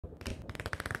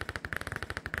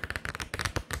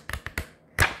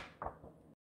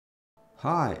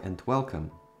Hi and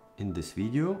welcome! In this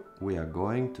video we are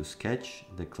going to sketch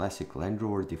the classic Land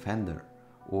Rover Defender,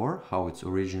 or how it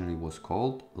originally was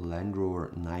called, Land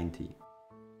Rover 90.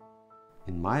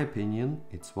 In my opinion,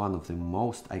 it's one of the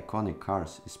most iconic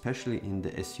cars, especially in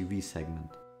the SUV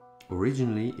segment.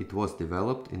 Originally it was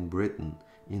developed in Britain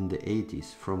in the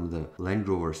 80s from the Land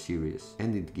Rover series,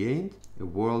 and it gained a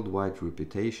worldwide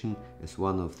reputation as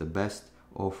one of the best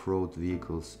off-road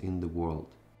vehicles in the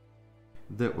world.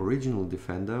 The original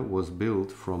Defender was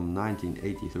built from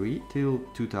 1983 till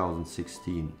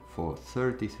 2016 for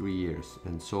 33 years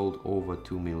and sold over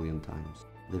 2 million times.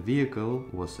 The vehicle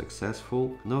was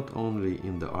successful not only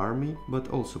in the army but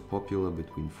also popular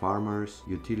between farmers,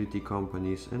 utility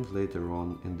companies and later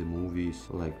on in the movies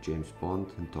like James Bond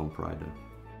and Tomb Raider.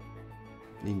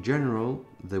 In general,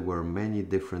 there were many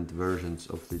different versions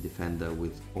of the Defender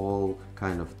with all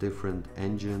kind of different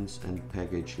engines and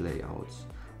package layouts,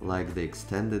 like the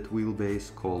extended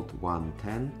wheelbase called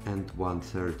 110 and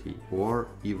 130, or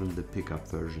even the pickup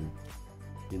version.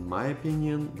 In my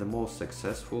opinion, the most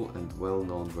successful and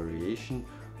well-known variation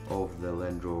of the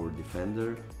Land Rover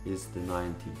Defender is the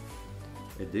 90.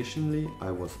 Additionally, I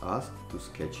was asked to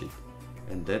sketch it,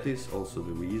 and that is also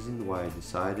the reason why I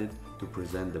decided to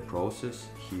present the process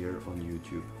here on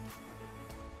YouTube.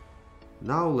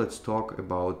 Now let's talk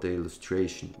about the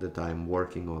illustration that I am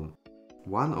working on.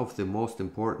 One of the most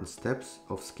important steps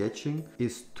of sketching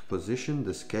is to position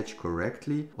the sketch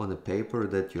correctly on a paper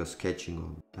that you're sketching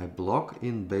on. I block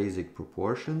in basic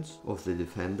proportions of the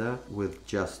Defender with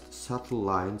just subtle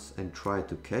lines and try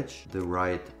to catch the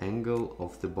right angle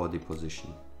of the body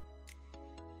position.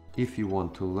 If you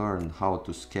want to learn how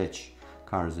to sketch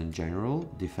cars in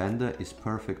general, Defender is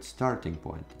perfect starting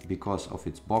point. Because of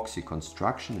its boxy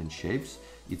construction and shapes,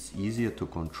 it's easier to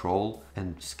control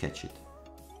and sketch it.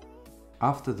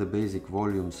 After the basic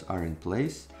volumes are in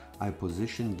place, I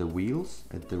position the wheels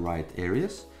at the right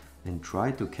areas and try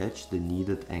to catch the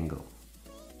needed angle.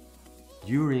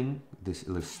 During this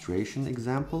illustration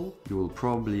example, you will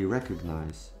probably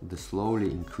recognize the slowly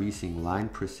increasing line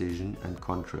precision and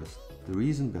contrast. The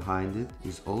reason behind it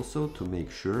is also to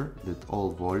make sure that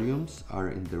all volumes are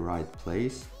in the right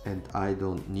place and I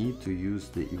don't need to use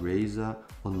the eraser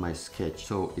on my sketch,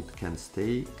 so it can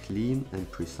stay clean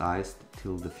and precise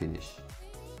till the finish.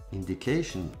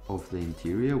 Indication of the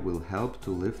interior will help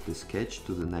to lift the sketch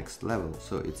to the next level,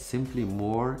 so it's simply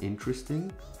more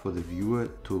interesting for the viewer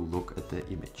to look at the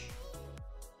image.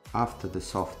 After the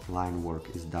soft line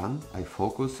work is done, I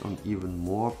focus on even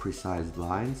more precise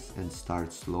lines and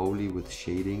start slowly with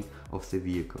shading of the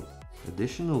vehicle.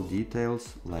 Additional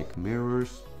details like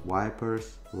mirrors,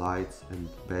 wipers, lights and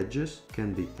badges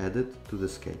can be added to the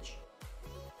sketch.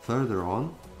 Further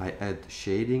on, I add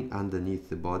shading underneath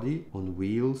the body, on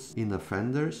wheels, inner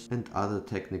fenders and other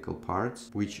technical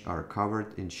parts which are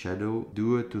covered in shadow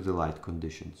due to the light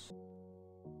conditions.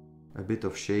 A bit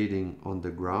of shading on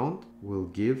the ground will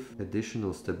give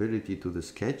additional stability to the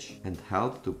sketch and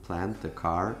help to plant the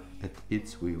car at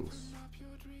its wheels.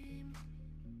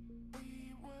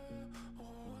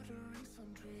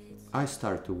 I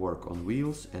start to work on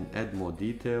wheels and add more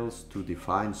details to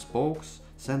define spokes,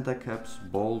 center caps,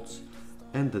 bolts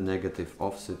and the negative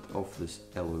offset of this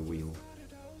alloy wheel.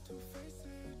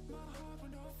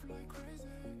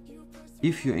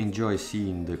 If you enjoy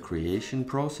seeing the creation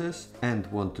process and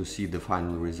want to see the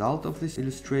final result of this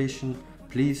illustration,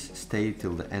 please stay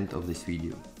till the end of this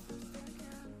video.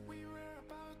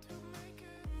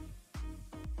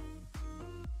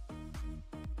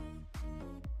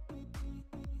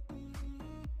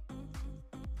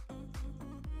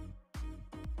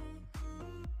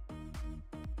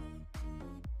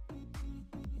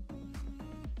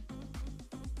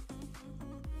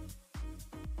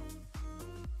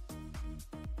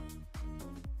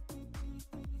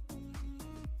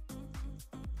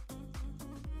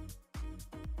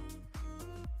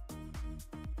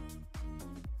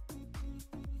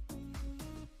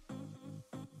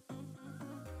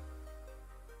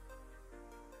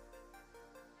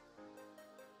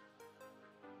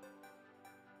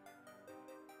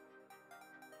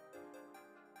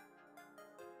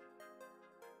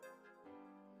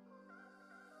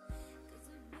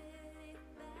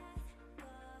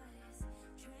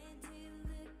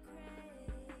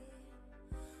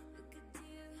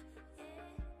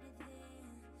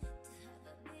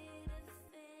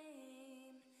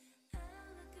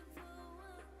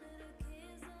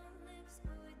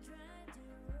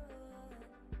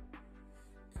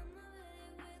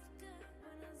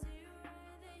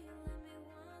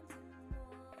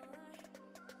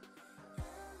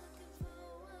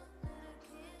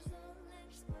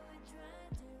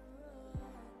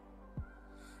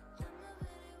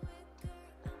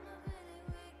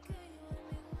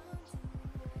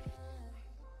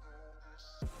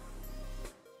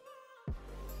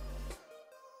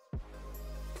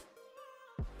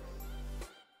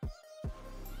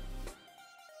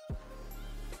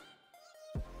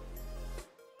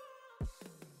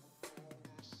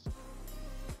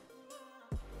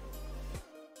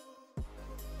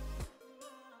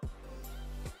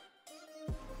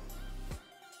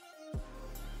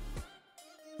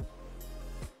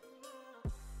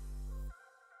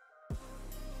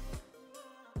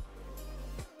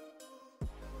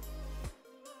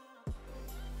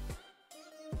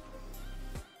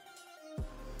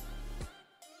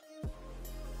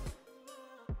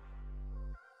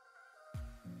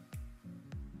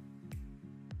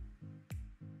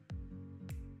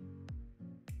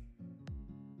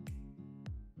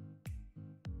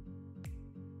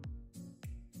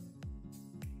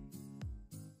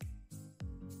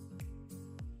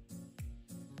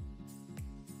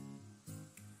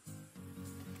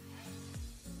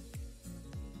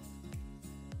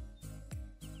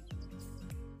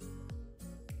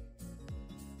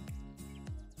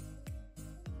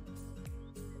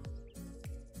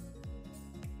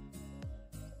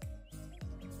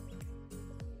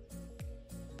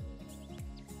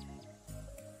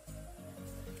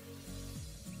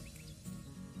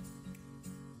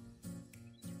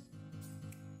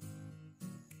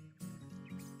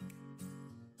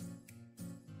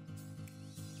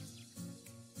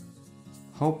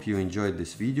 Hope you enjoyed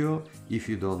this video. If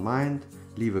you don't mind,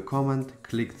 leave a comment,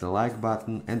 click the like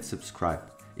button and subscribe.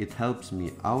 It helps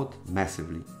me out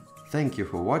massively. Thank you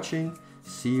for watching.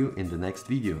 See you in the next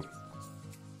video.